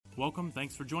Welcome,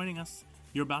 thanks for joining us.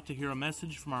 You're about to hear a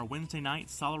message from our Wednesday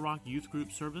night Solid Rock Youth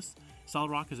Group service.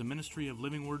 Solid Rock is a ministry of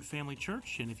Living Word Family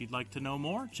Church, and if you'd like to know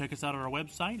more, check us out on our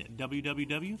website at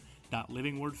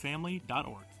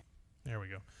www.livingwordfamily.org. There we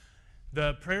go.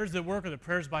 The prayers that work are the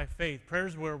prayers by faith,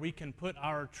 prayers where we can put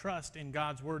our trust in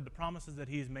God's Word, the promises that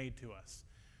He's made to us.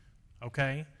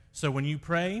 Okay? So when you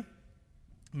pray,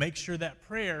 make sure that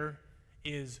prayer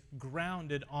is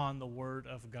grounded on the Word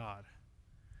of God.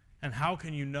 And how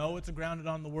can you know it's grounded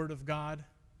on the Word of God?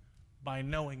 By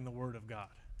knowing the Word of God.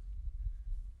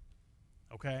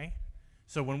 Okay?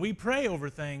 So when we pray over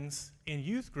things in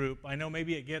youth group, I know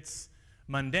maybe it gets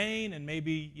mundane and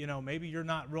maybe you're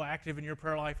not real active in your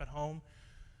prayer life at home.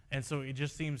 And so it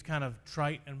just seems kind of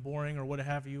trite and boring or what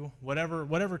have you.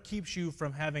 Whatever keeps you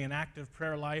from having an active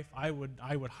prayer life, I would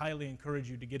highly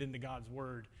encourage you to get into God's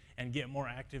Word and get more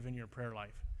active in your prayer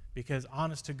life. Because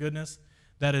honest to goodness,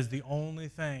 that is the only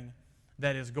thing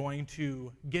that is going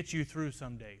to get you through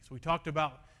some days. A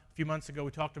few months ago,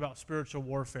 we talked about spiritual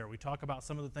warfare. We talk about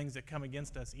some of the things that come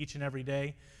against us each and every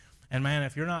day. And man,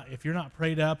 if you're not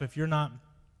prayed up, if you're not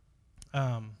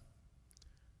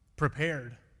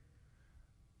prepared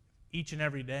each and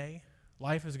every day,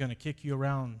 life is going to kick you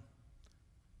around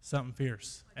something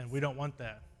fierce. And we don't want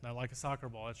that. Not like a soccer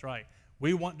ball, that's right.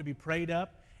 We want to be prayed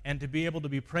up, and to be able to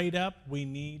be prayed up, we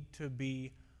need to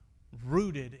be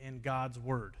rooted in God's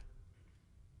Word.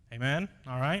 Amen?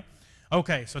 All right?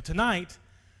 Okay, so tonight,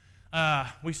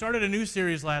 we started a new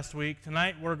series last week.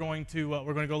 Tonight we're going to go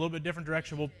a little bit different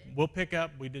direction. We'll pick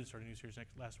up. We did start a new series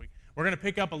last week. We're going to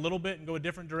pick up a little bit and go a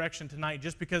different direction tonight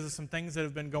just because of some things that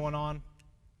have been going on.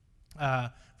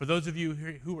 For those of you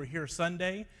who were here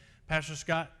Sunday, Pastor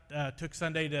Scott took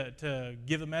Sunday to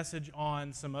give a message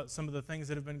on some of the things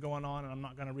that have been going on, and I'm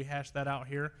not going to rehash that out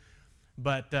here.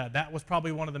 But that was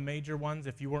probably one of the major ones.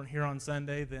 If you weren't here on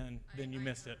Sunday, then you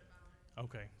missed it.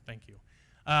 Okay, thank you.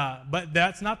 But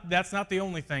that's not the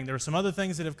only thing. There are some other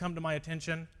things that have come to my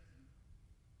attention.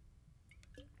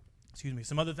 Excuse me.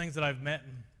 Some other things that I've met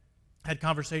and had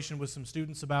conversation with some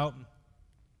students about.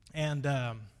 And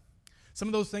some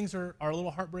of those things are a little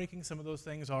heartbreaking. Some of those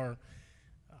things are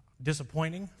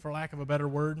disappointing, for lack of a better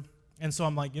word. And so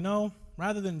I'm like,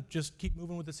 rather than just keep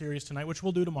moving with the series tonight, which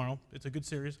we'll do tomorrow. It's a good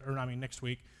series, next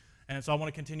week. And so I want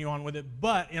to continue on with it.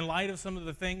 But in light of some of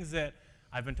the things that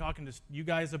I've been talking to you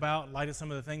guys about, in light of some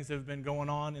of the things that have been going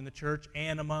on in the church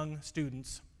and among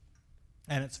students,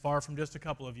 and it's far from just a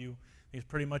couple of you, it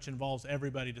pretty much involves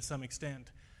everybody to some extent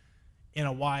in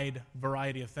a wide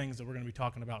variety of things that we're going to be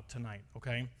talking about tonight,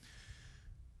 okay?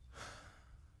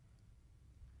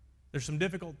 There's some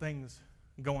difficult things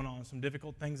going on, some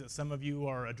difficult things that some of you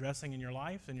are addressing in your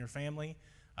life, in your family,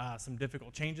 some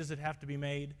difficult changes that have to be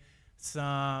made,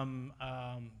 some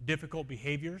difficult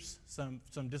behaviors, some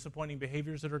disappointing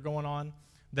behaviors that are going on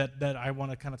that I want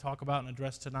to kind of talk about and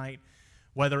address tonight,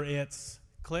 whether it's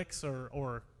cliques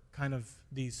or kind of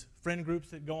these friend groups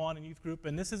that go on in youth group.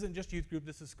 And this isn't just youth group,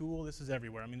 this is school, this is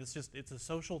everywhere. I mean, it's a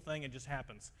social thing, it just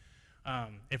happens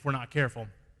if we're not careful.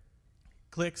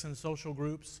 Cliques and social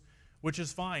groups, which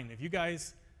is fine. If you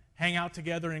guys hang out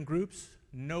together in groups,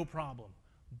 no problem.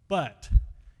 But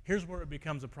here's where it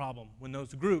becomes a problem, when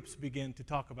those groups begin to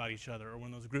talk about each other, or when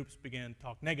those groups begin to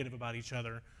talk negative about each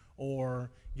other,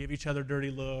 or give each other dirty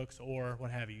looks, or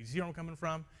what have you. You see where I'm coming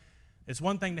from? It's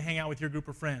one thing to hang out with your group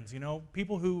of friends.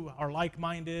 People who are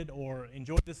like-minded or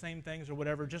enjoy the same things or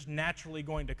whatever, just naturally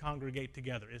going to congregate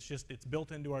together. It's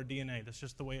built into our DNA. That's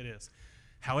just the way it is.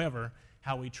 However,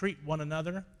 how we treat one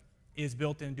another is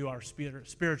built into our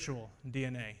spiritual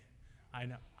DNA. I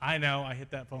know, I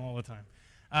hit that phone all the time.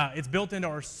 It's built into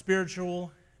our spiritual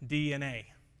DNA.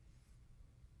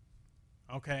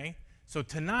 Okay? So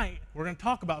tonight, we're going to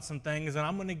talk about some things, and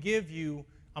I'm going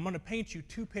to paint you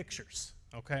two pictures.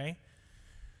 Okay?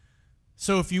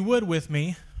 So if you would with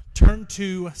me, turn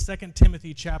to 2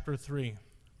 Timothy chapter 3.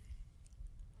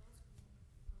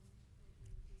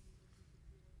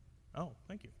 Oh,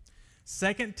 thank you.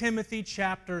 2 Timothy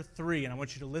chapter 3, and I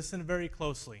want you to listen very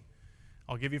closely.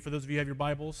 I'll give you, for those of you who have your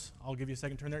Bibles, I'll give you a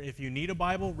second turn there. If you need a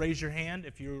Bible, raise your hand.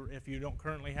 If you don't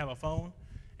currently have a phone,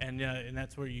 and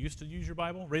that's where you used to use your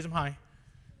Bible, raise them high.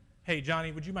 Hey,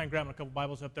 Johnny, would you mind grabbing a couple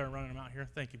Bibles up there and running them out here?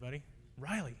 Thank you, buddy.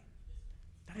 Riley,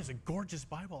 that is a gorgeous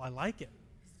Bible. I like it.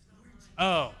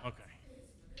 Oh, okay.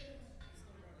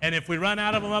 And if we run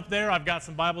out of them up there, I've got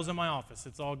some Bibles in my office.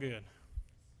 It's all good.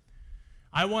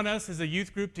 I want us as a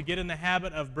youth group to get in the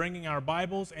habit of bringing our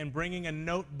Bibles and bringing a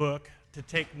notebook to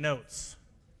take notes.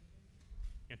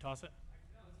 You can toss it?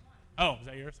 Oh, is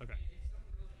that yours? Okay.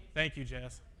 Thank you,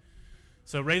 Jess.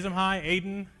 So raise them high.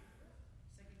 Aiden.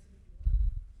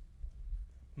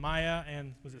 Maya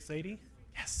and, was it Sadie?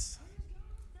 Yes.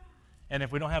 And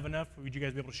if we don't have enough, would you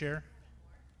guys be able to share?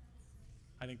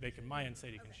 I think they can, Maya and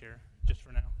Sadie can share, just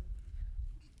for now.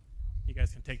 You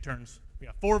guys can take turns. We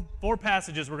got four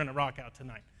passages we're going to rock out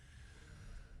tonight.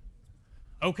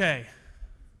 Okay.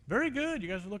 Very good. You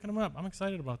guys are looking them up. I'm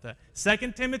excited about that.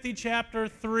 2 Timothy chapter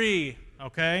 3,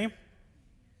 okay?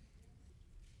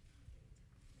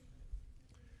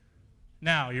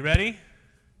 Now, you ready?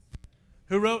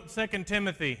 Who wrote 2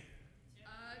 Timothy?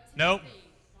 Nope.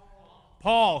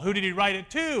 Paul. Who did he write it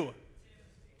to?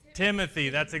 Timothy.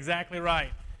 That's exactly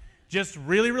right. Just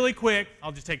really, really quick,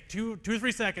 I'll just take two or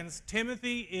 3 seconds.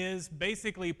 Timothy is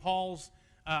basically Paul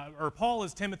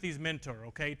is Timothy's mentor,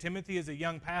 okay? Timothy is a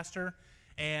young pastor,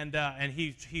 and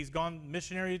he's gone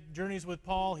missionary journeys with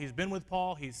Paul. He's been with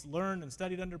Paul. He's learned and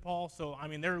studied under Paul. So, I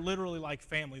mean, they're literally like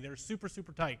family. They're super,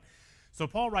 super tight. So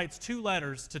Paul writes 2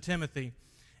 letters to Timothy,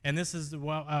 and this is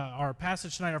our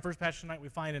passage tonight. Our first passage tonight we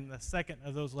find in the second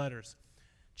of those letters.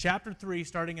 Chapter 3,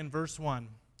 starting in verse 1.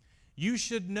 You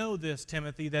should know this,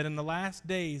 Timothy, that in the last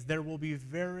days there will be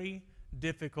very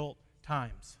difficult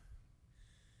times.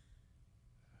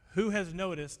 Who has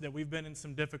noticed that we've been in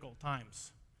some difficult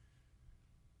times?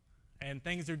 And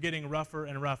things are getting rougher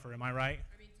and rougher, am I right?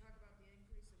 I mean, talk about the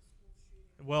increase in school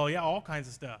shootings. Well, yeah, all kinds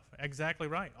of stuff. Exactly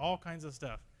right. All kinds of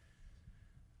stuff.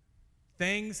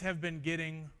 Things have been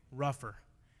getting rougher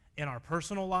in our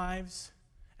personal lives,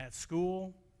 at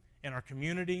school, in our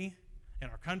community, in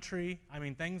our country. I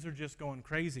mean, things are just going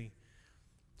crazy.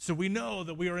 So we know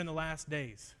that we are in the last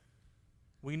days.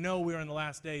 We know we are in the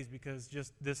last days because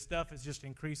just this stuff is just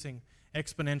increasing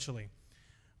exponentially.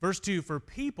 Verse 2, for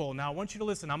people, now I want you to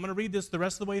listen. I'm going to read this the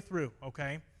rest of the way through,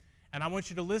 okay? And I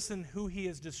want you to listen who he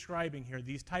is describing here,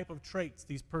 these type of traits,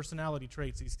 these personality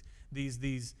traits,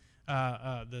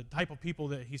 the type of people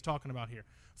that he's talking about here.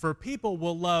 For people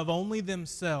will love only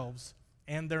themselves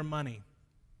and their money.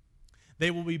 They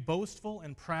will be boastful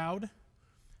and proud,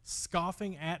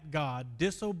 scoffing at God,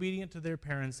 disobedient to their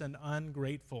parents, and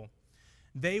ungrateful.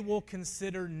 They will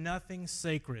consider nothing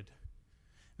sacred.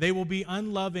 They will be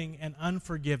unloving and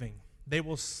unforgiving. They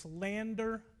will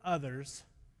slander others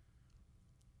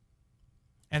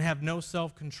and have no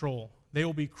self-control. They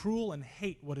will be cruel and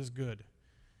hate what is good.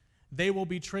 They will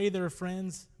betray their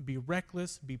friends, be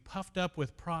reckless, be puffed up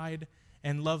with pride,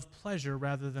 and love pleasure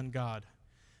rather than God.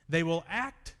 They will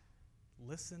act,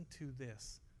 listen to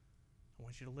this. I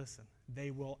want you to listen.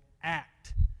 They will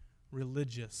act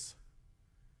religious,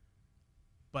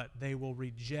 but they will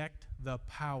reject the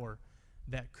power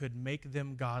that could make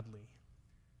them godly.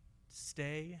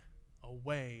 Stay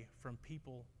away from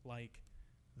people like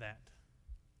that.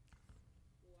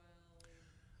 Wow.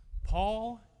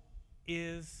 Paul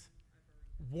is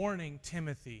warning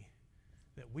Timothy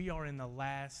that we are in the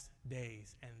last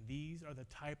days, and these are the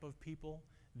type of people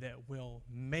that will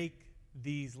make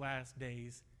these last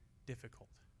days difficult.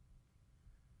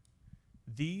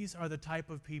 These are the type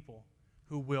of people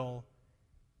who will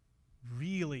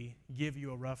really give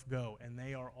you a rough go, and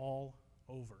they are all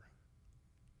over.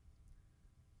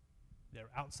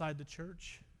 They're outside the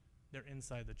church, they're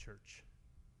inside the church.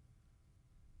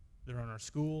 They're in our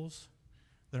schools,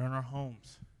 they're in our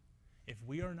homes. If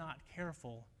we are not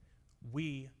careful,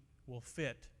 we will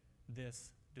fit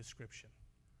this description.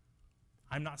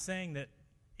 I'm not saying that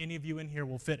any of you in here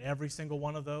will fit every single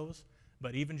one of those,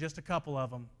 but even just a couple of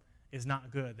them is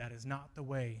not good. That is not the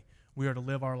way we are to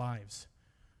live our lives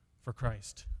for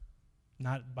Christ.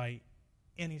 Not by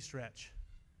any stretch.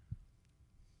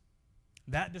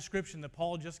 That description that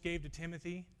Paul just gave to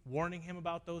Timothy, warning him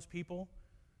about those people,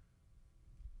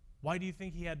 why do you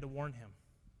think he had to warn him?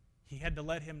 He had to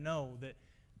let him know that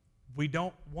we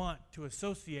don't want to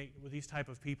associate with these type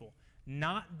of people.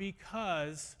 Not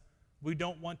because we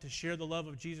don't want to share the love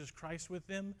of Jesus Christ with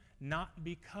them, not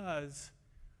because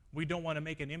we don't want to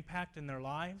make an impact in their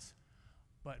lives,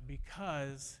 but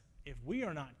because if we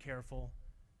are not careful,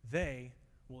 they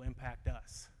will impact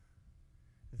us.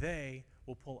 They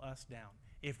will pull us down.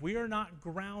 If we are not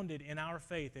grounded in our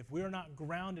faith, if we are not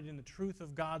grounded in the truth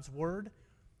of God's Word,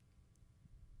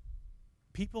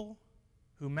 people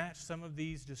who match some of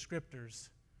these descriptors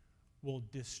will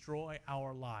destroy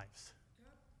our lives.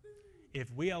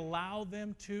 If we allow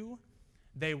them to,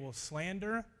 they will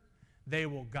slander, they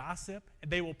will gossip,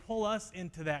 they will pull us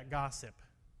into that gossip.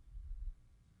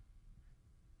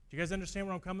 Do you guys understand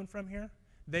where I'm coming from here?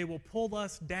 They will pull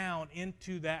us down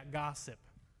into that gossip.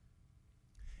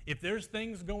 If there's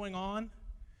things going on,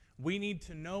 we need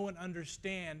to know and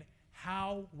understand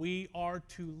how we are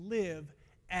to live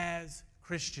as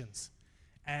Christians,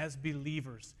 as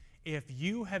believers. If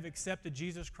you have accepted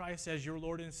Jesus Christ as your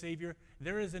Lord and Savior,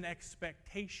 there is an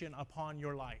expectation upon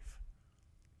your life.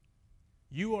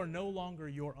 You are no longer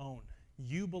your own.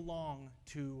 You belong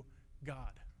to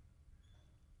God.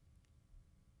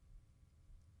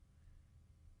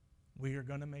 We are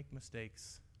going to make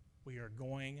mistakes. We are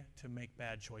going to make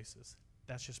bad choices.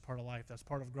 That's just part of life. That's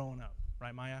part of growing up.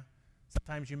 Right, Maya?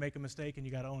 Sometimes you make a mistake and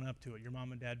you got to own up to it. Your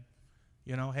mom and dad,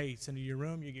 hey, send you to your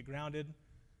room, you get grounded.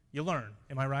 You learn.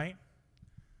 Am I right?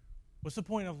 What's the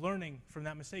point of learning from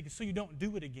that mistake? It's so you don't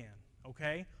do it again,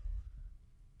 okay?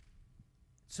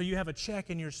 So you have a check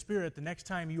in your spirit the next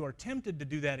time you are tempted to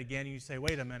do that again, and you say,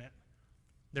 wait a minute,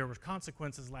 there were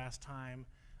consequences last time.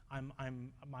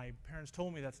 My parents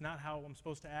told me that's not how I'm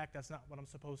supposed to act, that's not what I'm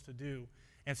supposed to do.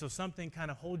 And so something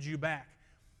kind of holds you back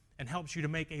and helps you to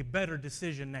make a better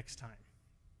decision next time.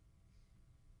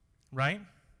 Right?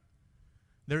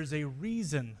 There's a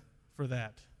reason for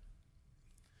that.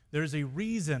 There's a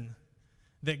reason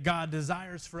that God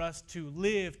desires for us to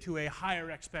live to a higher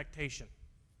expectation.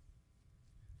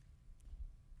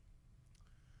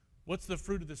 What's the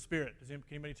fruit of the Spirit? Can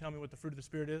anybody tell me what the fruit of the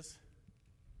Spirit is?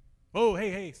 Oh,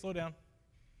 hey, slow down.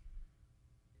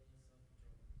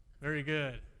 Very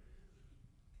good.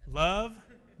 Love,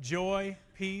 joy,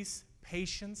 peace,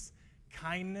 patience,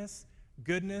 kindness,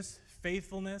 goodness,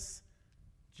 faithfulness,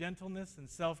 gentleness, and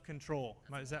self-control.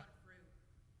 Is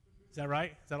that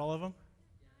right? Is that all of them?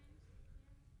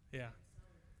 Yeah.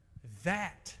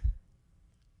 That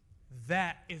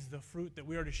is the fruit that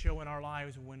we are to show in our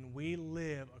lives when we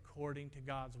live according to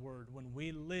God's Word, when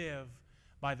we live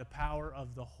by the power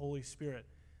of the Holy Spirit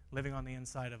living on the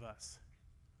inside of us.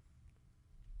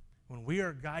 When we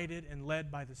are guided and led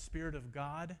by the Spirit of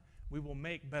God, we will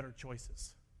make better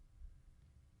choices.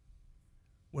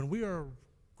 When we are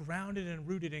grounded and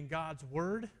rooted in God's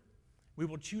Word, we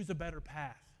will choose a better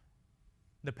path.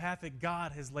 The path that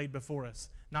God has laid before us,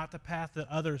 not the path that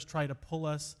others try to pull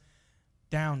us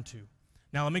down to.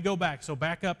 Now let me go back. So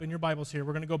back up in your Bibles here.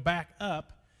 We're going to go back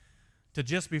up to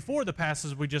just before the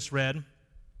passage we just read.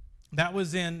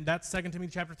 That's 2 Timothy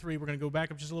chapter 3. We're going to go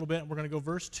back up just a little bit, and we're going to go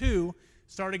verse 2,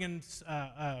 starting in,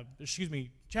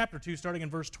 chapter 2, starting in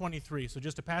verse 23. So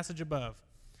just a passage above.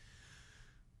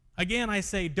 Again, I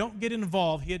say, don't get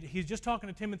involved. He's just talking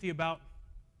to Timothy about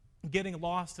getting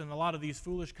lost in a lot of these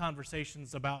foolish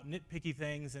conversations about nitpicky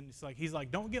things, and he's like,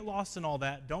 don't get lost in all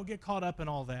that. Don't get caught up in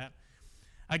all that.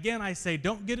 Again, I say,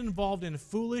 don't get involved in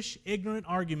foolish, ignorant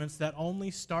arguments that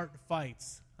only start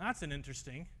fights. That's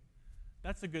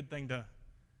a good thing to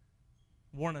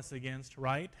warn us against,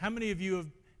 right? How many of you have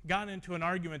gotten into an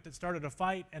argument that started a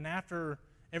fight, and after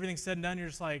everything's said and done, you're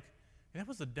just like, that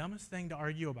was the dumbest thing to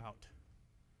argue about?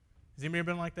 Has anybody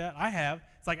been like that? I have.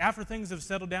 It's like after things have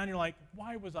settled down, you're like,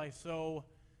 why was I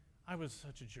was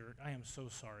such a jerk. I am so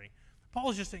sorry.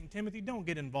 Paul's just saying, Timothy, don't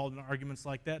get involved in arguments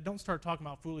like that. Don't start talking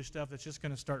about foolish stuff that's just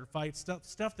going to start fights,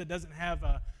 stuff that doesn't have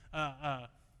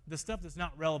the stuff that's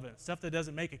not relevant, stuff that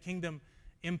doesn't make a kingdom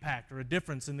impact or a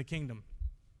difference in the kingdom.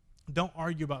 Don't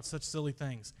argue about such silly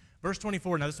things. Verse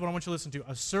 24, now this is what I want you to listen to.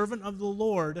 A servant of the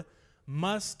Lord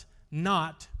must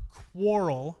not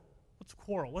quarrel. What's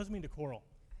quarrel? What does it mean to quarrel?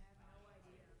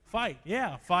 Fight,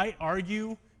 yeah. Fight,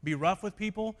 argue, be rough with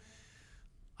people.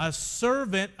 A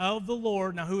servant of the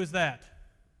Lord. Now, who is that?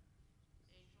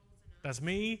 That's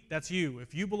me. That's you.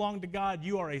 If you belong to God,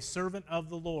 you are a servant of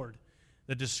the Lord.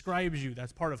 That describes you.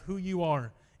 That's part of who you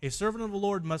are. A servant of the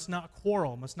Lord must not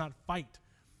quarrel, must not fight,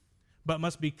 but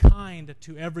must be kind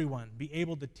to everyone, be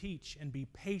able to teach, and be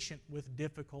patient with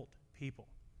difficult people.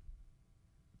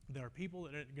 There are people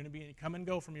that are going to come and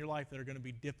go from your life that are going to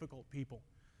be difficult people.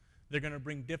 They're going to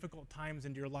bring difficult times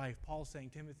into your life. Paul's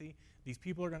saying, Timothy, these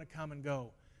people are going to come and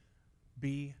go.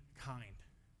 Be kind.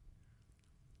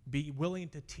 Be willing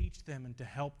to teach them and to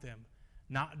help them.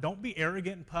 Don't be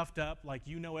arrogant and puffed up like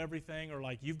you know everything or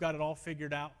like you've got it all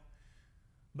figured out.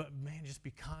 But man, just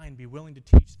be kind. Be willing to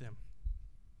teach them.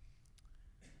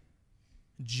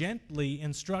 Gently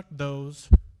instruct those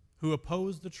who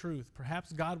oppose the truth.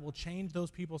 Perhaps God will change those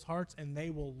people's hearts and they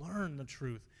will learn the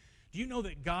truth. Do you know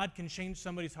that God can change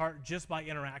somebody's heart just by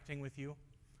interacting with you?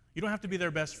 You don't have to be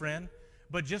their best friend,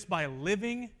 but just by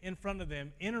living in front of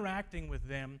them, interacting with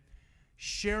them,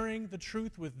 sharing the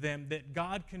truth with them, that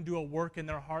God can do a work in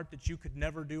their heart that you could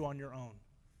never do on your own.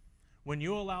 When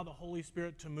you allow the Holy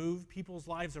Spirit to move, people's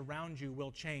lives around you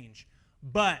will change.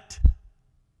 But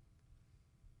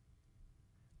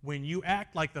when you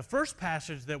act like the first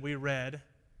passage that we read,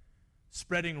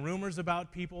 spreading rumors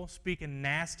about people, speaking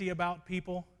nasty about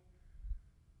people,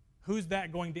 who's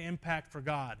that going to impact for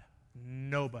God?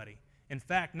 Nobody. In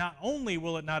fact, not only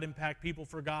will it not impact people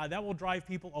for God, that will drive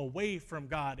people away from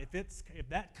God if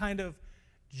that kind of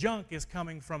junk is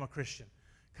coming from a Christian,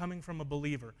 coming from a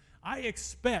believer. I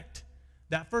expect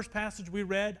that first passage we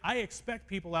read, I expect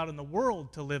people out in the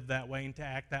world to live that way and to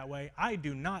act that way. I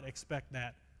do not expect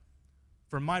that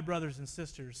for my brothers and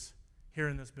sisters here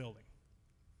in this building.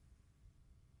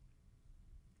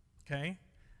 Okay?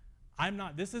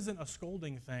 This isn't a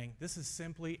scolding thing. This is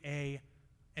simply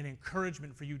an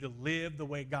encouragement for you to live the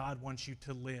way God wants you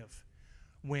to live.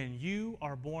 When you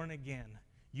are born again,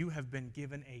 you have been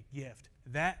given a gift.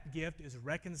 That gift is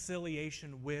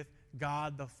reconciliation with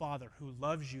God the Father, who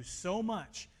loves you so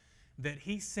much that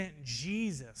He sent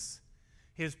Jesus,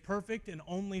 His perfect and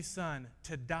only Son,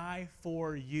 to die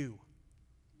for you.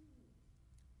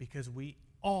 Because we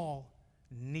all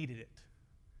needed it.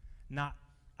 Not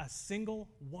a single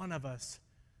one of us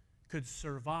could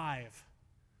survive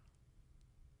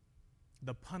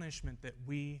the punishment that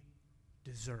we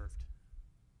deserved.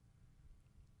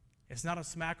 It's not a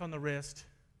smack on the wrist.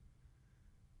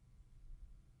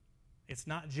 It's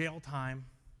not jail time.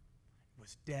 It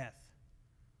was death.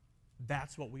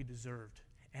 That's what we deserved.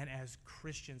 And as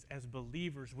Christians, as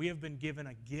believers, we have been given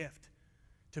a gift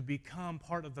to become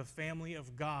part of the family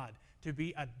of God, to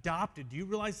be adopted. Do you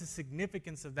realize the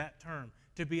significance of that term?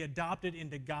 To be adopted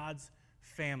into God's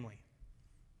family.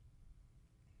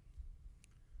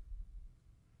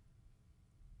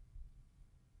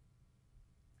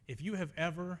 If you have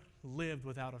ever lived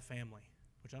without a family,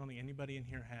 which I don't think anybody in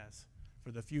here has,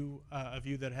 for the few of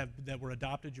you that were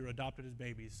adopted, you're adopted as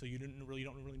babies, so you don't really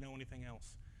know anything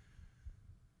else.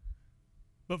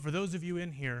 But for those of you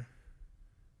in here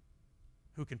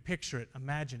who can picture it,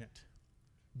 imagine it,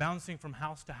 bouncing from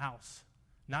house to house,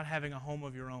 not having a home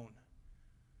of your own,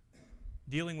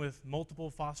 dealing with multiple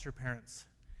foster parents,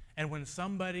 and when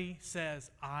somebody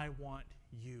says, I want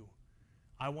you,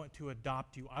 I want to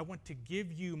adopt you, I want to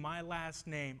give you my last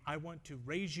name, I want to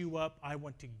raise you up, I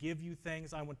want to give you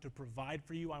things, I want to provide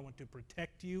for you, I want to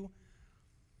protect you,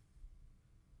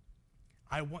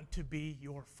 I want to be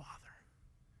your father.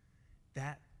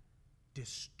 That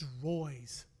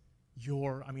destroys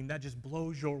that just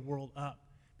blows your world up,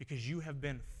 because you have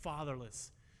been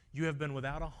fatherless. You have been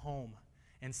without a home,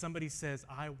 and somebody says,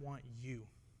 I want you.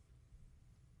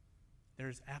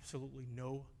 There's absolutely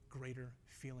no greater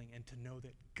feeling, and to know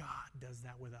that God does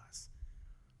that with us.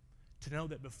 To know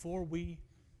that before we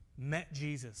met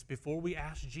Jesus, before we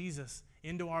asked Jesus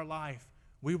into our life,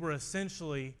 we were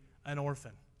essentially an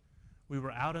orphan. We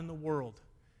were out in the world.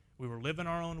 We were living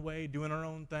our own way, doing our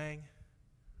own thing.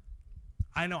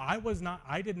 I know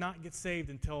I did not get saved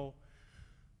until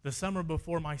the summer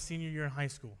before my senior year in high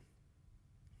school.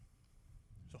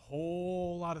 There's a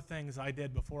whole lot of things I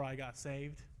did before I got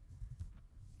saved.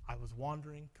 I was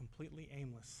wandering, completely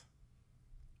aimless.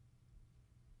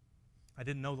 I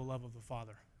didn't know the love of the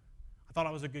Father. I thought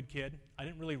I was a good kid. I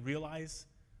didn't really realize,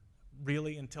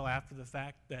 until after the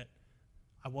fact, that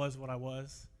I was what I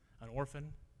was, an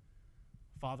orphan,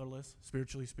 fatherless,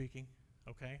 spiritually speaking.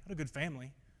 Okay? I had a good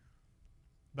family,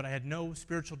 but I had no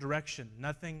spiritual direction,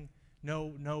 nothing,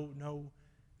 no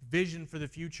vision for the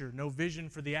future, no vision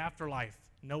for the afterlife.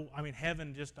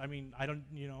 Heaven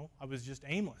I was just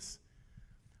aimless.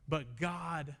 But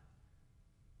God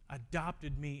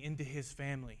adopted me into His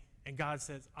family. And God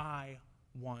says, I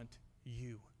want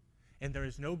you. And there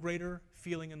is no greater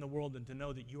feeling in the world than to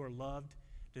know that you are loved,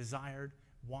 desired,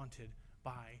 wanted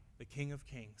by the King of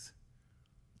Kings.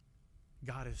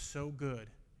 God is so good,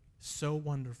 so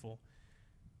wonderful,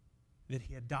 that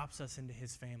He adopts us into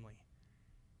His family.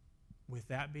 With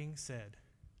that being said,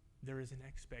 there is an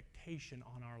expectation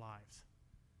on our lives.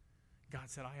 God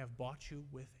said, I have bought you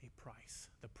with a price,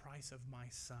 the price of my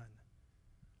Son.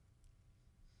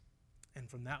 And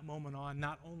from that moment on,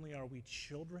 not only are we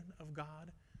children of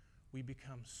God, we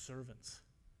become servants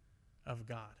of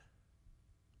God.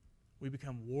 We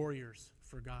become warriors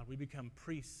for God. We become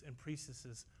priests and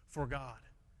priestesses for God.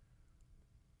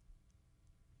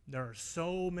 There are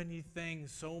so many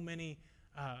things, so many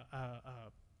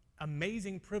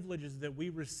amazing privileges that we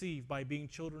receive by being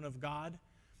children of God,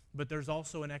 but there's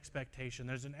also an expectation.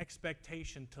 There's an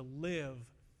expectation to live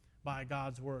by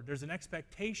God's word. There's an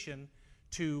expectation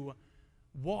to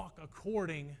walk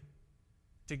according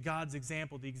to God's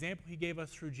example, the example He gave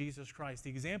us through Jesus Christ, the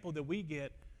example that we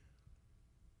get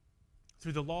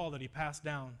through the law that He passed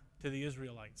down to the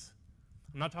Israelites.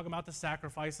 I'm not talking about the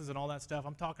sacrifices and all that stuff.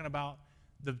 I'm talking about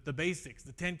the basics,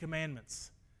 the 10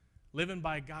 Commandments, living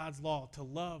by God's law, to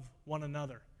love one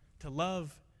another, to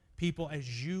love people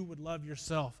as you would love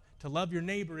yourself, to love your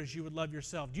neighbor as you would love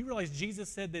yourself. Do you realize Jesus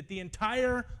said that the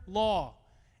entire law,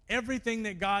 Everything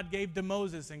that God gave to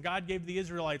Moses and God gave the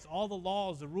Israelites, all the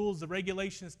laws, the rules, the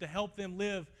regulations to help them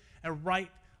live a right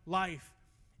life,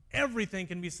 everything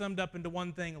can be summed up into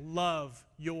one thing: love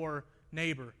your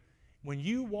neighbor. When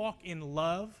you walk in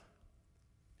love,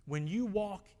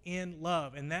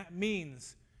 and that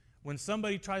means when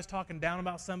somebody tries talking down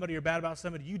about somebody or bad about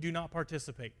somebody, you do not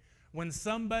participate. When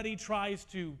somebody tries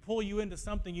to pull you into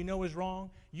something you know is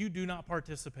wrong, you do not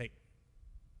participate.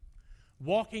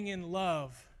 Walking in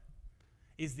love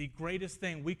is the greatest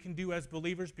thing we can do as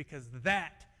believers, because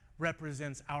that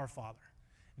represents our Father.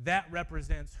 That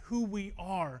represents who we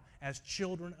are as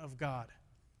children of God.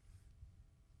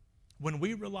 When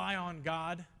we rely on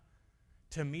God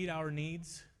to meet our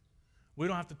needs, we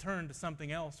don't have to turn to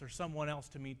something else or someone else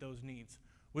to meet those needs.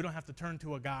 We don't have to turn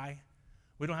to a guy.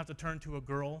 We don't have to turn to a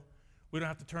girl. We don't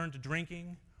have to turn to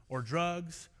drinking or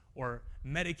drugs or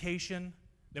medication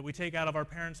that we take out of our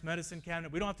parents' medicine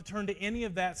cabinet. We don't have to turn to any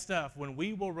of that stuff when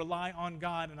we will rely on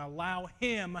God and allow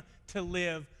Him to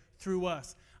live through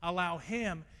us. Allow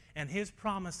Him and His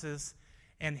promises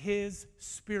and His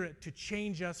Spirit to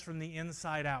change us from the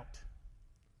inside out.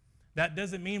 That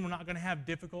doesn't mean we're not going to have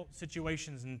difficult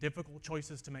situations and difficult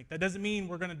choices to make. That doesn't mean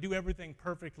we're going to do everything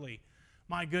perfectly.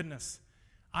 My goodness,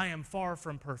 I am far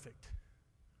from perfect.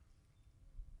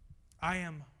 I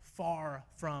am far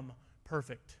from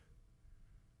perfect.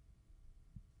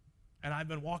 And I've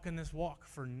been walking this walk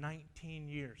for 19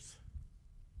 years.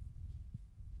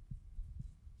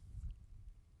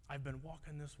 I've been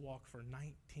walking this walk for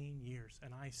 19 years,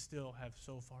 and I still have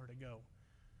so far to go.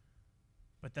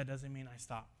 But that doesn't mean I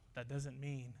stop. That doesn't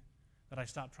mean that I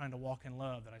stop trying to walk in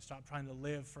love, that I stop trying to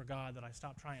live for God, that I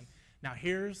stop trying. Now,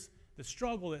 here's the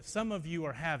struggle that some of you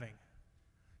are having.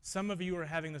 Some of you are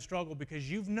having the struggle because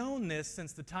you've known this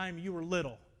since the time you were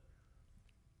little.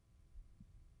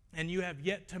 And you have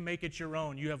yet to make it your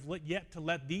own. You have yet to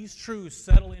let these truths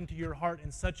settle into your heart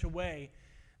in such a way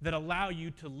that allow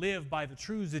you to live by the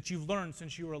truths that you've learned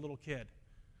since you were a little kid.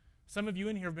 Some of you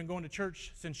in here have been going to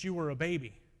church since you were a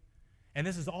baby. And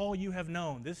this is all you have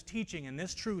known. This teaching and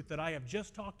this truth that I have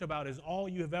just talked about is all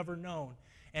you have ever known.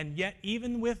 And yet,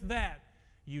 even with that,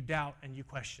 you doubt and you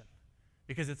question,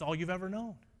 because it's all you've ever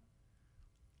known.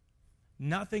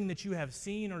 Nothing that you have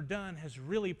seen or done has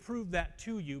really proved that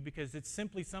to you, because it's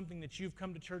simply something that you've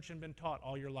come to church and been taught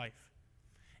all your life.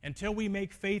 Until we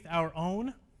make faith our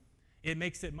own, it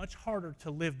makes it much harder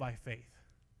to live by faith.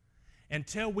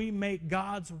 Until we make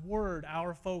God's Word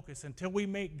our focus, until we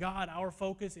make God our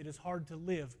focus, it is hard to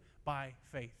live by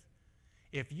faith.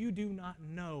 If you do not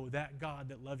know that God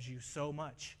that loves you so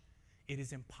much, it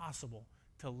is impossible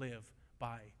to live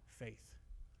by faith.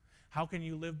 How can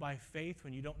you live by faith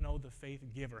when you don't know the faith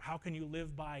giver? How can you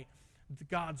live by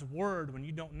God's Word when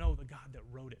you don't know the God that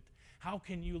wrote it? How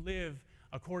can you live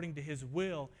according to His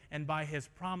will and by His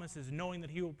promises, knowing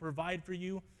that He will provide for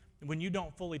you when you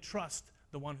don't fully trust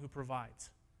the one who provides?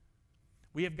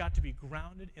 We have got to be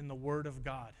grounded in the Word of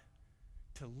God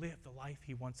to live the life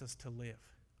He wants us to live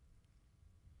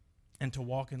and to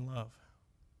walk in love.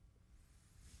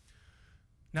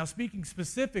 Now, speaking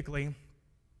specifically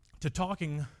to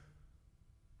talking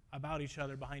about each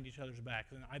other behind each other's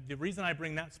backs. And the reason I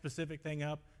bring that specific thing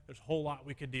up, there's a whole lot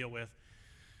we could deal with.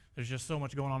 There's just so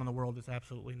much going on in the world that's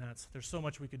absolutely nuts. There's so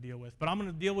much we could deal with. But I'm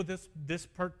going to deal with this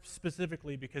part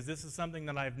specifically because this is something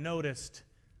that I've noticed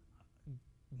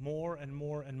more and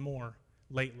more and more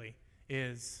lately,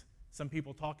 is some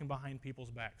people talking behind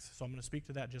people's backs. So I'm going to speak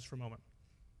to that just for a moment.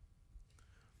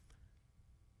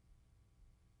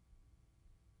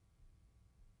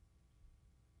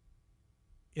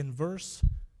 In verse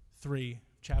 3,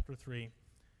 chapter 3,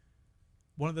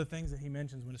 one of the things that he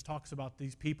mentions when he talks about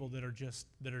these people that are just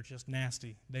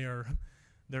nasty, they're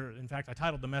in fact, I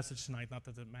titled the message tonight, not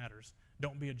that it matters,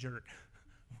 don't be a jerk.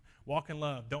 Walk in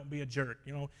love, don't be a jerk.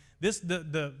 You know,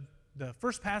 the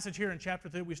first passage here in chapter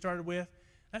 3 we started with,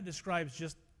 that describes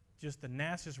just the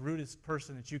nastiest, rudest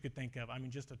person that you could think of. I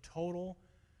mean, just a total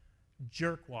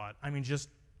jerkwad. I mean, just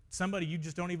somebody you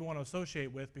just don't even want to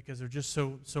associate with because they're just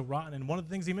so rotten. And one of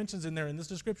the things he mentions in there in this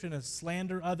description is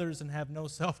slander others and have no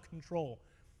self-control.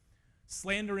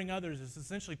 Slandering others is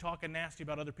essentially talking nasty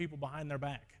about other people behind their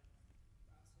back.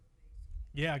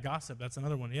 Yeah, gossip. That's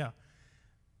another one, yeah.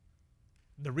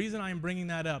 The reason I'm bringing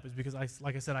that up is because,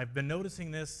 like I said, I've been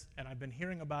noticing this and I've been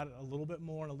hearing about it a little bit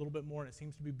more and a little bit more, and it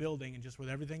seems to be building, and just with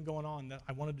everything going on, that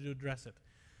I wanted to address it.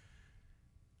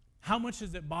 How much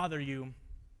does it bother you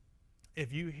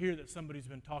if you hear that somebody's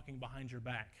been talking behind your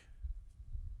back?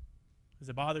 Does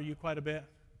it bother you quite a bit?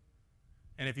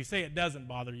 And if you say it doesn't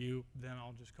bother you, then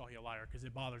I'll just call you a liar, because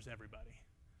it bothers everybody.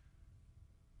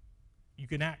 You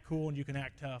can act cool and you can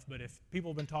act tough, but if people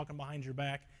have been talking behind your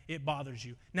back, it bothers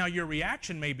you. Now, your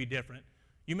reaction may be different.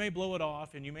 You may blow it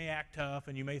off, and you may act tough,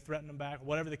 and you may threaten them back.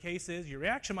 Whatever the case is, your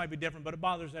reaction might be different, but it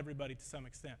bothers everybody to some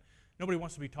extent. Nobody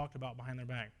wants to be talked about behind their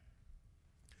back.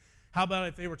 How about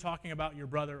if they were talking about your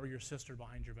brother or your sister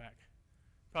behind your back?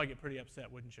 Probably get pretty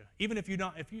upset, wouldn't you? Even if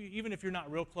you're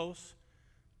not real close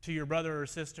to your brother or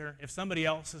sister, if somebody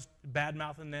else is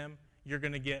bad-mouthing them, you're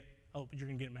going to get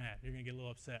mad. You're going to get a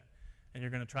little upset, and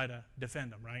you're going to try to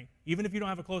defend them, right? Even if you don't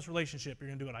have a close relationship, you're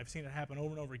going to do it. I've seen it happen over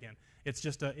and over again. It's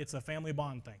a family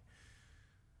bond thing.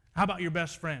 How about your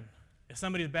best friend? If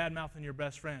somebody's bad-mouthing your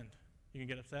best friend, you can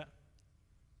get upset?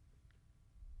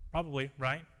 Probably,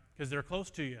 right? Because they're close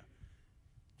to you.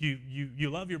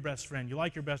 You love your best friend. You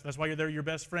like your best. That's why they're your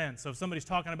best friend. So if somebody's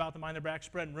talking about them behind their back,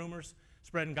 spreading rumors,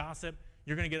 spreading gossip,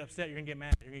 you're going to get upset. You're going to get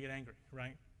mad. You're going to get angry,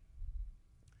 right?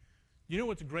 You know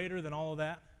what's greater than all of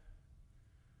that?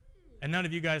 And none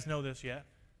of you guys know this yet,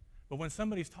 but when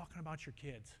somebody's talking about your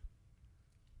kids,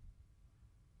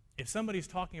 if somebody's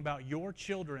talking about your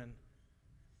children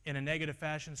in a negative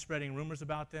fashion, spreading rumors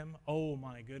about them, oh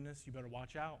my goodness, you better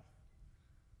watch out.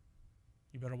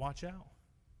 You better watch out.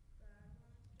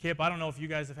 Kip, I don't know if you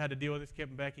guys have had to deal with this, Kip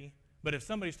and Becky, but if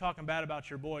somebody's talking bad about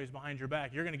your boys behind your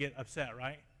back, you're going to get upset,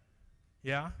 right?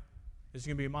 Yeah? This is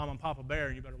going to be Mom and Papa Bear,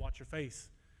 and you better watch your face.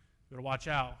 You better watch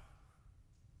out.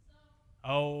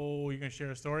 Oh, you're going to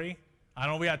share a story? I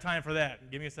don't know if we got time for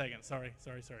that. Give me a second. Sorry.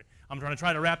 I'm trying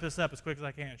to wrap this up as quick as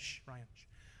I can. Shh, Ryan. Shh.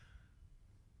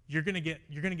 You're going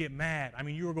to get mad. I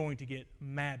mean, you are going to get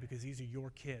mad because these are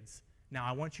your kids. Now,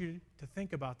 I want you to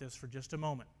think about this for just a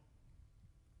moment.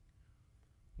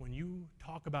 When you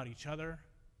talk about each other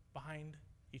behind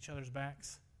each other's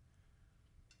backs,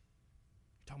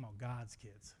 you're talking about God's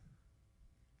kids.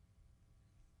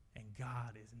 And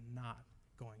God is not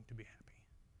going to be happy.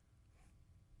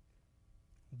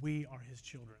 We are his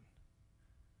children.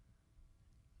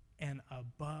 And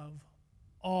above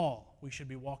all, we should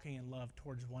be walking in love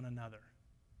towards one another.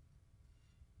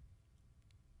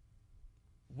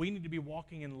 We need to be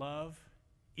walking in love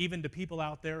even to people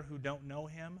out there who don't know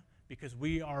him, because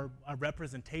we are a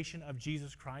representation of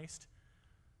Jesus Christ.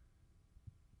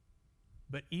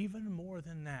 But even more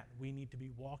than that, we need to be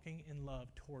walking in love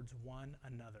towards one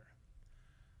another.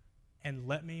 And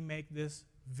let me make this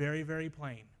very, very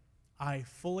plain. I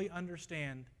fully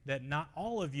understand that not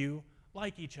all of you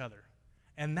like each other,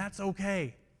 and that's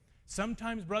okay.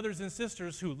 Sometimes brothers and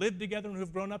sisters who live together and who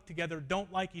have grown up together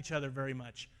don't like each other very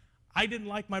much. I didn't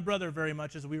like my brother very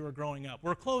much as we were growing up.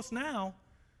 We're close now,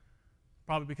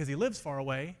 probably because he lives far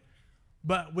away.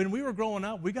 But when we were growing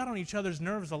up, we got on each other's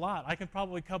nerves a lot. I can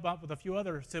probably come up with a few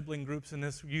other sibling groups in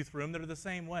this youth room that are the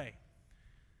same way.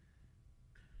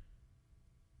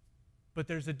 But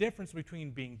there's a difference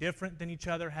between being different than each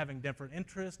other, having different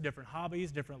interests, different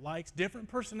hobbies, different likes, different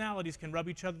personalities can rub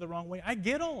each other the wrong way. I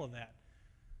get all of that.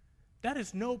 That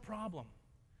is no problem.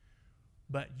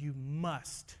 But you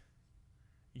must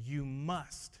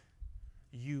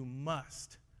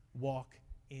walk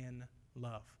in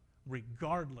love,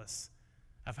 regardless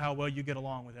of how well you get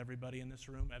along with everybody in this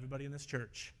room, everybody in this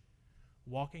church.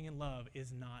 Walking in love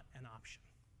is not an option.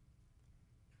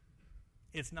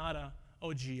 It's not a,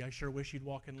 oh gee, I sure wish you'd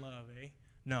walk in love, eh?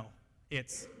 No,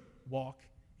 it's walk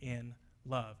in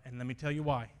love. And let me tell you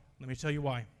why.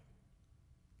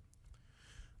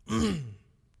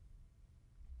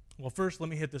 Well, first, let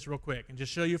me hit this real quick and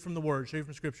just show you from the Word, show you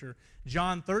from Scripture.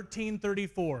 John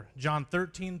 13:34. John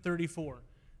 13:34. I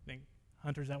think,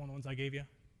 Hunter, is that one of the ones I gave you?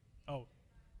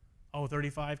 Oh,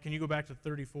 35. Can you go back to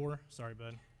 34? Sorry,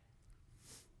 bud.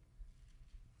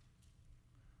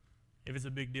 If it's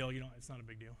a big deal, it's not a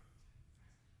big deal.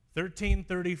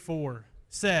 13:34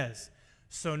 says,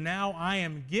 so now I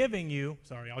am giving you,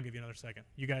 sorry, I'll give you another second.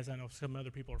 You guys, I know some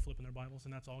other people are flipping their Bibles,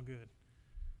 and that's all good.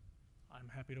 I'm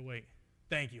happy to wait.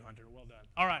 Thank you, Hunter. Well done.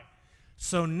 All right.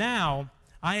 So now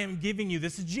I am giving you,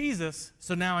 this is Jesus,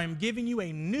 so now I am giving you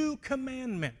a new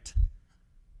commandment.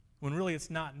 When really it's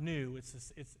not new.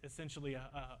 It's essentially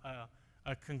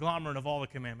a conglomerate of all the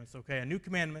commandments, okay? A new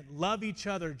commandment, love each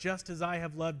other just as I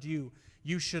have loved you.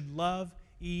 You should love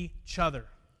each other.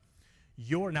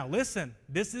 Now listen,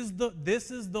 this is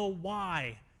the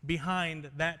why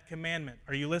behind that commandment.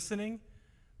 Are you listening?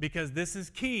 Because this is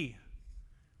key.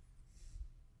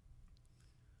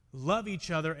 Love each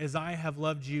other as I have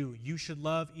loved you. You should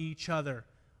love each other.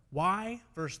 Why?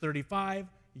 Verse 35,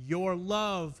 your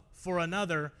love for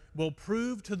another will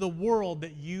prove to the world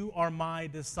that you are my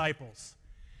disciples.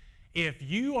 If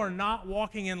you are not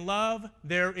walking in love,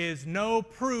 there is no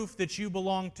proof that you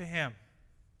belong to him.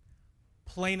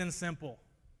 Plain and simple.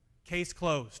 Case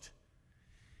closed.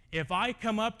 If I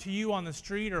come up to you on the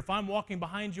street, or if I'm walking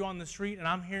behind you on the street and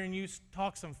I'm hearing you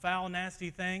talk some foul, nasty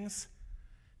things,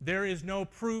 there is no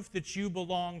proof that you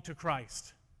belong to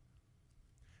Christ.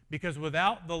 Because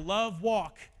without the love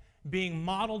walk being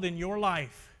modeled in your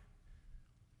life,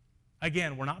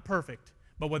 again, we're not perfect,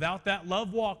 but without that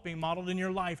love walk being modeled in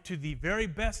your life to the very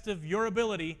best of your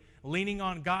ability, leaning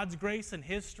on God's grace and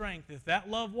His strength, if that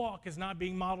love walk is not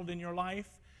being modeled in your life,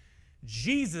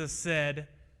 Jesus said,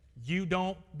 you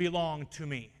don't belong to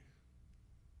me.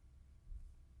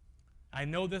 I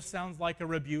know this sounds like a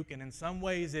rebuke, and in some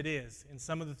ways it is, in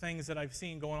some of the things that I've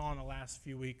seen going on the last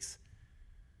few weeks.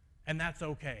 And that's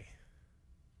okay.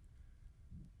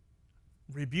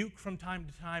 Rebuke from time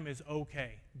to time is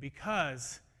okay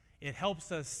because it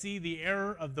helps us see the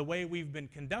error of the way we've been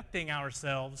conducting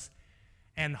ourselves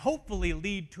and hopefully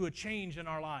lead to a change in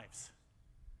our lives.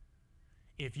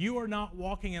 If you are not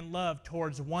walking in love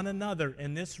towards one another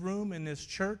in this room, in this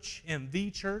church, in the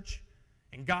church,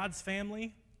 in God's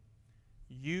family,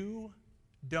 you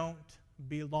don't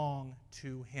belong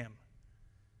to Him.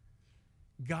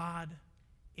 God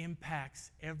impacts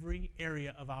every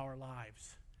area of our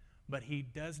lives, but He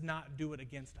does not do it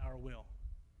against our will.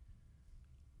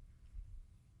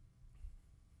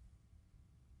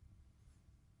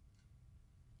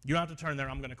 You don't have to turn there.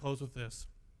 I'm going to close with this.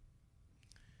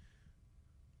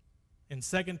 In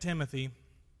 2 Timothy,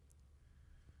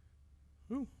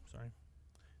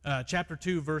 chapter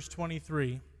 2, verse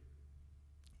 23.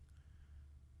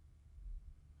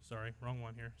 Sorry, wrong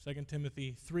one here. 2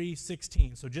 Timothy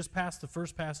 3:16. So just past the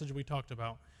first passage we talked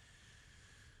about.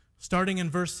 Starting in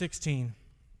verse 16.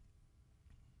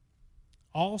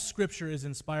 All Scripture is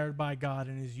inspired by God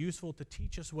and is useful to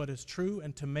teach us what is true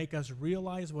and to make us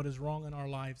realize what is wrong in our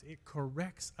lives. It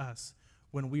corrects us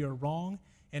when we are wrong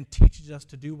and teaches us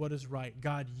to do what is right.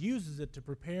 God uses it to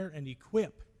prepare and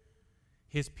equip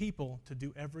His people to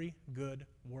do every good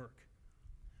work.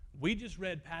 We just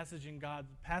read passages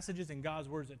in God's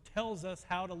words that tells us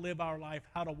how to live our life,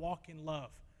 how to walk in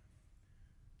love.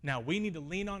 Now, we need to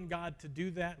lean on God to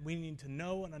do that. We need to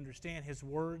know and understand His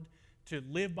word, to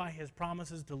live by His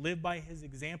promises, to live by His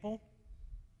example.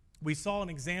 We saw an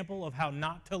example of how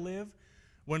not to live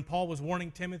when Paul was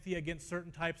warning Timothy against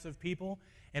certain types of people.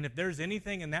 And if there's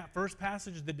anything in that first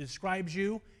passage that describes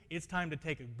you, it's time to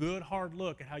take a good hard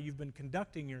look at how you've been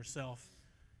conducting yourself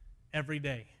every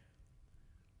day.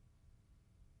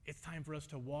 It's time for us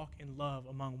to walk in love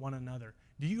among one another.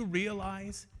 Do you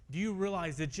realize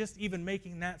that just even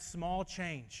making that small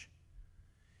change,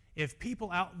 if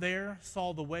people out there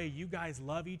saw the way you guys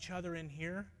love each other in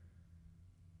here,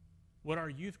 would our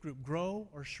youth group grow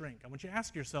or shrink? I want you to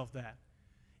ask yourself that.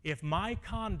 If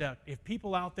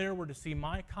people out there were to see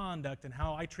my conduct and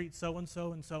how I treat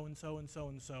so-and-so and so-and-so and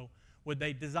so-and-so, would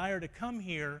they desire to come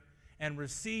here and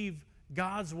receive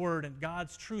God's word and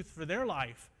God's truth for their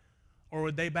life? Or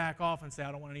would they back off and say,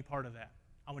 I don't want any part of that?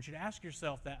 I want you to ask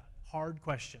yourself that hard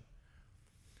question.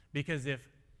 Because if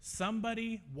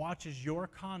somebody watches your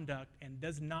conduct and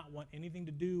does not want anything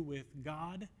to do with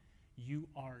God, you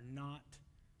are not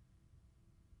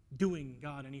doing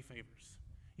God any favors.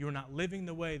 You are not living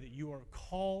the way that you are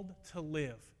called to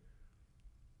live.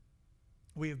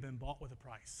 We have been bought with a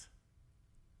price.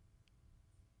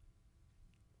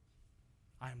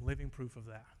 I am living proof of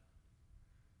that.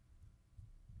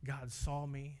 God saw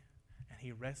me and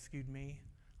He rescued me.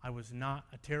 I was not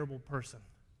a terrible person,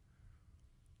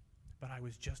 but I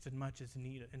was just as much in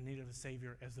need of a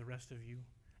Savior as the rest of you,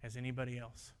 as anybody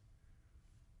else.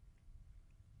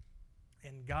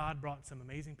 And God brought some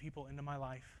amazing people into my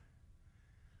life.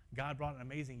 God brought an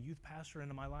amazing youth pastor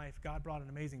into my life. God brought an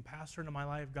amazing pastor into my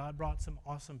life. God brought some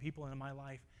awesome people into my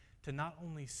life to not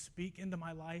only speak into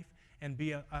my life and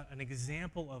be an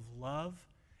example of love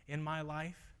in my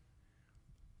life,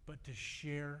 but to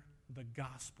share the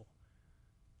gospel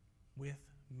with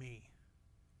me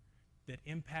that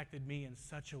impacted me in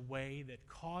such a way that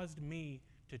caused me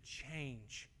to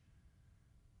change,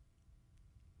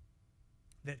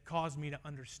 that caused me to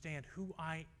understand who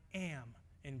I am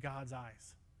in God's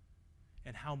eyes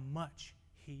and how much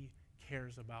He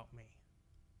cares about me.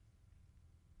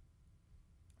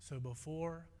 So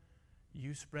before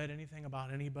you spread anything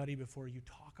about anybody, before you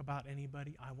talk about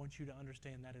anybody, I want you to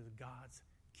understand that is God's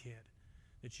kid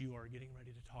that you are getting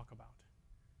ready to talk about.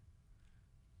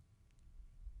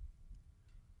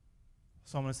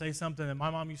 So I'm going to say something that my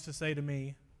mom used to say to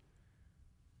me,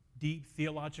 deep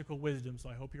theological wisdom, so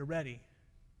I hope you're ready.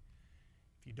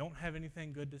 If you don't have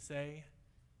anything good to say,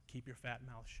 keep your fat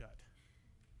mouth shut.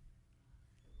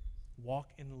 Walk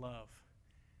in love.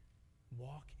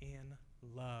 Walk in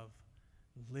love.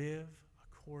 Live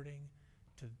according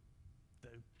to the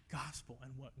gospel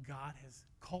and what God has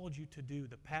called you to do,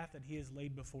 the path that He has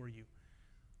laid before you,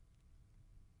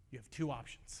 you have two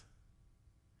options.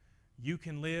 You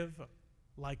can live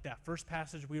like that first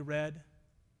passage we read,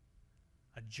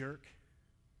 a jerk,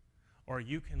 or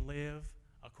you can live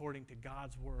according to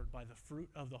God's word by the fruit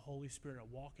of the Holy Spirit,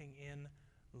 walking in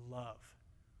love,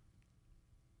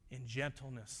 in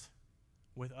gentleness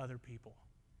with other people.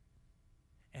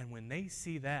 And when they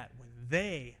see that, when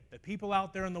the people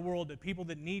out there in the world, the people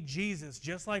that need Jesus,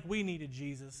 just like we needed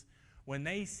Jesus, when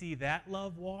they see that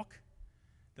love walk,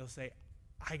 they'll say,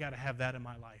 I got to have that in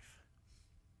my life.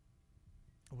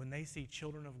 When they see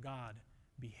children of God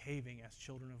behaving as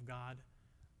children of God,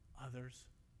 others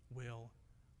will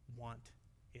want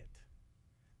it.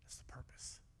 That's the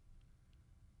purpose.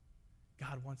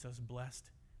 God wants us blessed,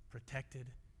 protected,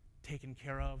 taken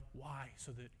care of. Why?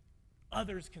 So that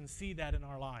others can see that in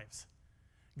our lives.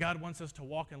 God wants us to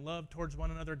walk in love towards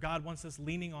one another. God wants us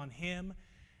leaning on Him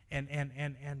and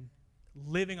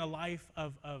living a life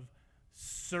of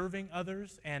serving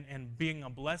others and being a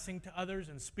blessing to others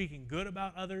and speaking good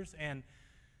about others and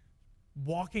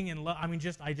walking in love.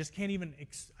 I just can't even,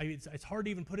 it's hard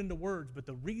to even put into words, but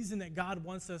the reason that God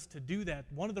wants us to do that,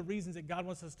 one of the reasons that God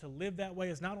wants us to live that way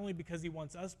is not only because He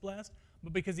wants us blessed,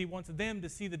 but because He wants them to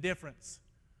see the difference.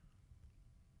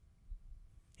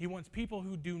 He wants people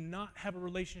who do not have a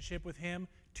relationship with Him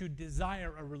to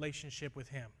desire a relationship with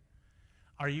Him.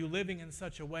 Are you living in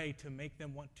such a way to make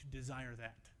them want to desire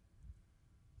that?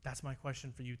 That's my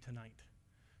question for you tonight.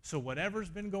 So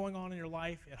whatever's been going on in your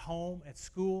life, at home, at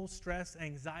school, stress,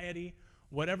 anxiety,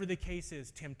 whatever the case is,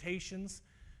 temptations,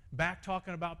 back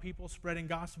talking about people, spreading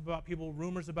gossip about people,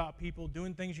 rumors about people,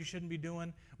 doing things you shouldn't be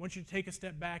doing, I want you to take a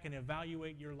step back and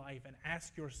evaluate your life and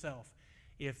ask yourself,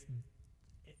 if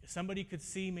somebody could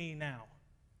see me now,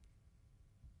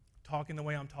 talking the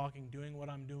way I'm talking, doing what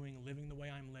I'm doing, living the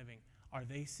way I'm living, are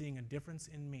they seeing a difference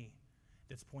in me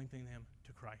that's pointing them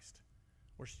to Christ?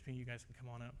 Worship team, you guys can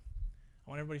come on up. I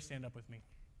want everybody to stand up with me.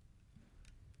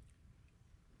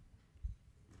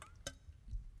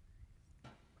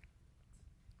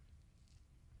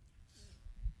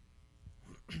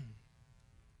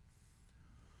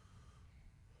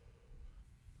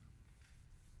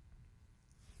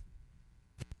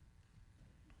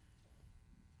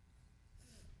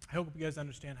 I hope you guys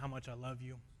understand how much I love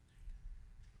you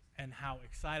and how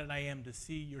excited I am to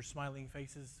see your smiling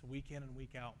faces week in and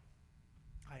week out.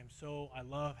 I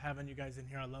love having you guys in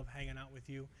here. I love hanging out with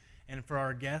you. And for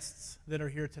our guests that are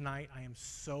here tonight, I am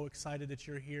so excited that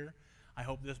you're here. I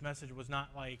hope this message was not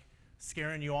like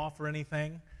scaring you off or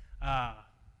anything.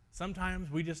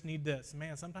 Sometimes we just need to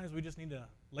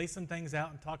lay some things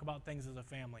out and talk about things as a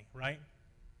family, right?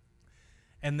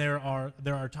 And there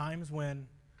are times when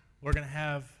we're going to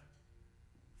have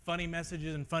funny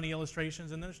messages and funny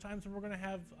illustrations, and there's times when we're going to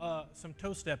have some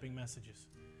toe-stepping messages.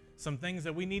 Some things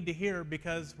that we need to hear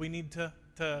because we need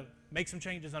to make some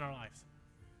changes in our lives.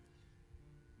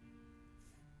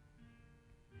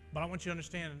 But I want you to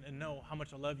understand and know how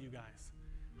much I love you guys.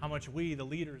 How much we, the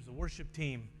leaders, the worship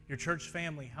team, your church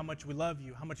family, how much we love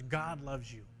you, how much God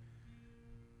loves you.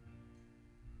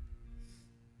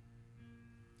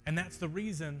 And that's the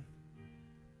reason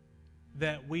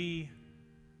that we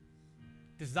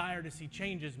desire to see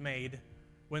changes made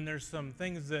when there's some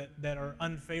things that are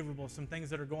unfavorable, some things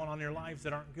that are going on in your lives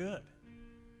that aren't good,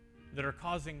 that are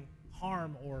causing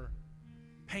harm or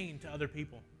pain to other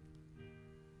people.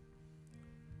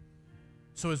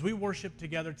 So as we worship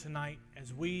together tonight,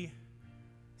 as we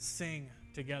sing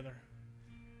together,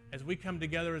 as we come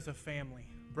together as a family,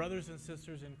 brothers and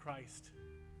sisters in Christ,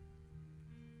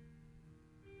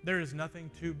 there is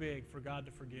nothing too big for God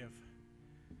to forgive.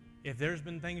 If there's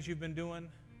been things you've been doing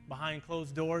behind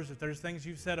closed doors, if there's things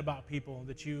you've said about people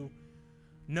that you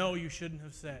know you shouldn't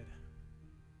have said,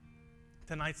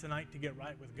 tonight's the night to get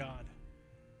right with God.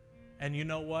 And you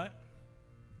know what?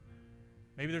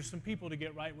 Maybe there's some people to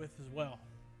get right with as well.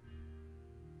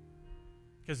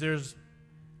 Because there's,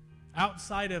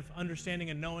 outside of understanding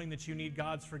and knowing that you need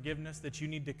God's forgiveness, that you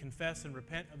need to confess and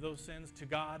repent of those sins to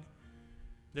God,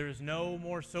 there is no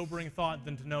more sobering thought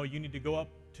than to know you need to go up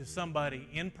to somebody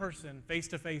in person, face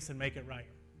to face, and make it right.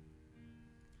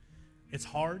 It's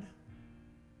hard.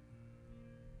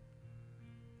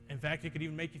 In fact, it could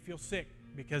even make you feel sick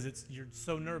because you're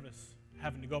so nervous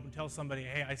having to go up and tell somebody,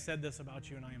 hey, I said this about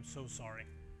you and I am so sorry.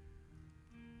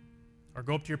 Or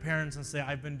go up to your parents and say,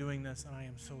 I've been doing this and I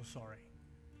am so sorry.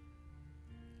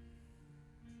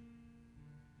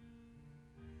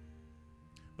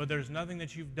 But there's nothing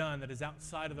that you've done that is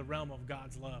outside of the realm of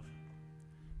God's love.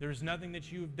 There is nothing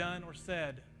that you've done or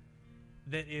said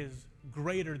that is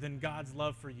greater than God's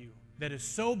love for you, that is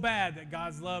so bad that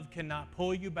God's love cannot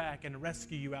pull you back and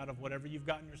rescue you out of whatever you've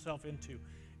gotten yourself into.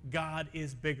 God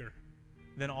is bigger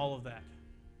than all of that.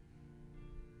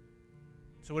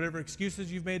 So whatever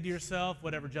excuses you've made to yourself,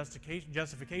 whatever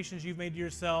justifications you've made to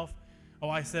yourself, oh,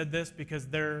 I said this because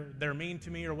they're mean to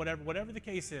me or whatever the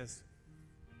case is,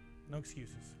 no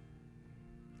excuses.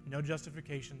 No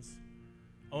justifications.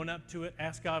 Own up to it.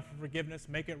 Ask God for forgiveness.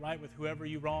 Make it right with whoever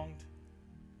you wronged.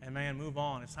 And man, move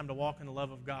on. It's time to walk in the love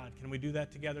of God. Can we do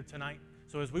that together tonight?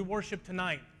 So as we worship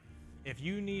tonight, if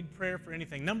you need prayer for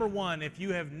anything, number one, if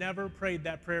you have never prayed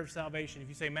that prayer of salvation, if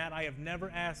you say, Matt, I have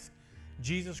never asked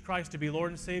Jesus Christ to be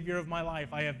Lord and Savior of my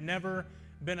life. I have never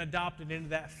been adopted into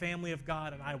that family of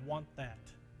God, and I want that.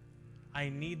 I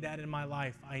need that in my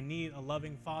life. I need a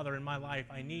loving Father in my life.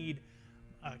 I need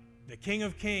the King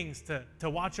of Kings to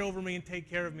watch over me and take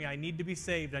care of me. I need to be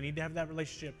saved. I need to have that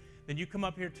relationship. Then you come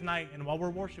up here tonight, and while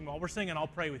we're worshiping, while we're singing, I'll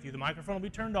pray with you. The microphone will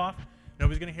be turned off.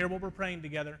 Nobody's going to hear what we're praying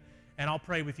together, and I'll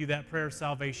pray with you that prayer of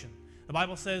salvation. The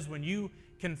Bible says when you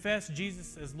confess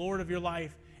Jesus as Lord of your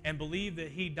life and believe that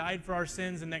He died for our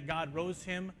sins and that God raised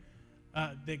Him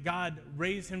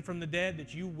from the dead,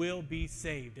 that you will be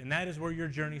saved. And that is where your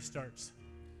journey starts.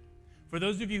 For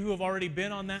those of you who have already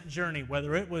been on that journey,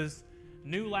 whether it was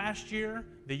new last year,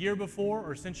 the year before,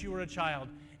 or since you were a child,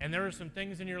 and there are some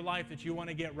things in your life that you want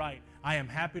to get right, I am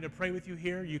happy to pray with you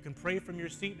here. You can pray from your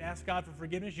seat and ask God for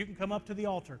forgiveness. You can come up to the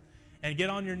altar and get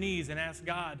on your knees and ask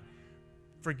God,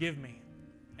 forgive me.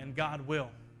 And God will,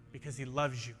 because He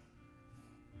loves you.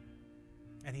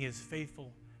 And He is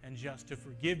faithful and just to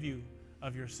forgive you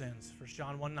of your sins. 1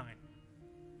 John 1:9.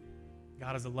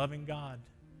 God is a loving God,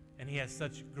 and He has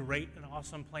such great and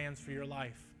awesome plans for your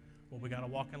life. Well, we got to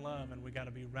walk in love, and we got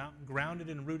to be grounded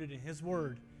and rooted in His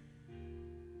Word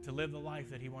to live the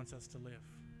life that He wants us to live.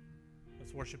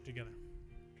 Let's worship together.